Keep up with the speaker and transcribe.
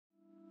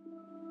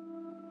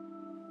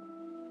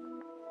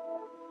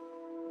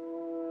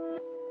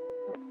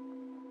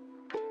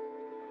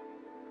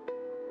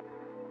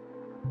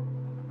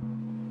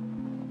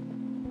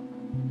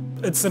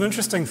It's an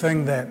interesting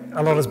thing that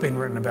a lot has been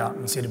written about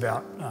and said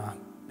about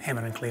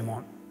Hammond and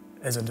Claremont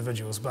as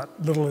individuals, but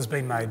little has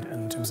been made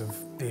in terms of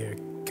their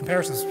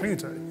comparisons between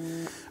the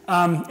two.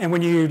 And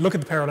when you look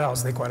at the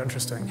parallels, they're quite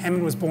interesting.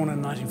 Hammond was born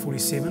in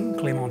 1947,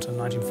 Claremont in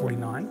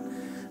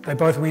 1949. They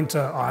both went to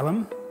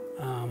Ilam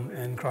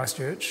in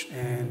Christchurch,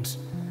 and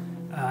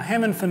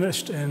Hammond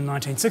finished in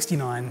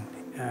 1969,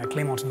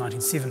 Claremont in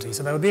 1970.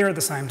 So they were there at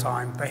the same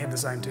time, they had the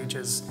same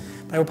teachers.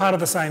 They were part of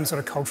the same sort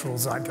of cultural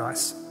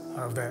zeitgeist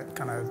of that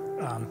kind of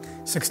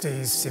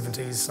 60s,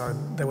 70s, so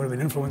they would have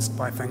been influenced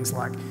by things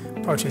like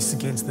protests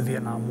against the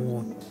Vietnam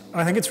War.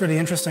 I think it's really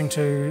interesting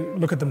to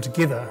look at them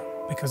together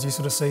because you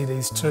sort of see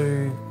these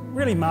two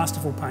really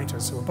masterful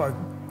painters who are both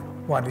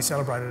widely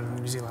celebrated in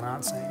the New Zealand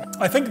art scene.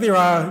 I think there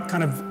are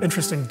kind of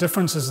interesting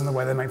differences in the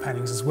way they make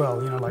paintings as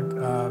well. You know, like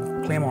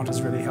Claremont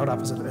is really held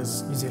up as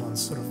New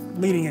Zealand's sort of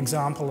leading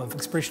example of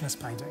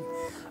expressionist painting.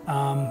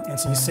 And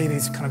so you see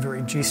these kind of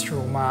very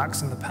gestural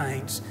marks in the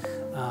paint.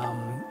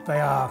 They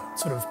are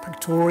sort of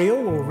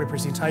pictorial or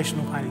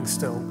representational paintings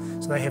still,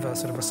 so they have a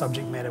sort of a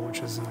subject matter which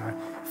is, you know,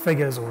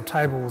 figures or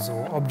tables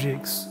or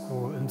objects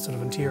or sort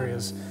of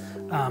interiors.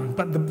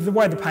 But the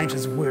way the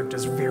painters worked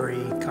is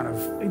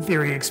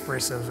very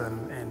expressive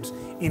and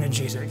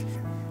energetic.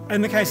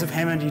 In the case of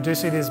Hammond, you do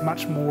see there's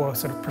much more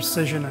sort of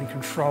precision and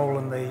control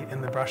in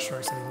the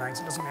brushstrokes that he makes.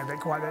 It doesn't have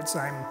quite that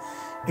same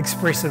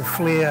expressive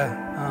flair,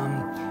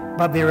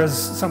 but there is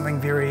something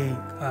very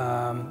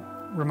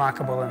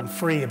remarkable and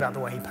free about the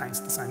way he paints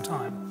at the same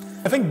time.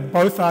 I think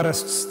both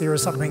artists, there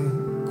is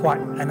something quite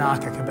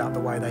anarchic about the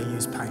way they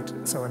use paint.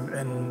 So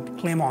in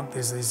Claremont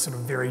there's these sort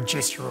of very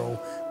gestural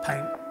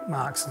paint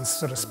marks and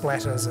sort of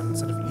splatters and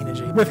sort of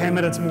energy. With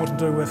Hammond it's more to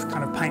do with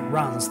kind of paint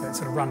runs that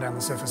sort of run down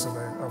the surface of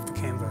the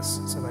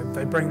canvas. So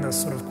they bring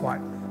this sort of quite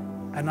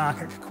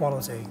anarchic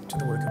quality to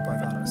the work of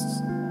both artists.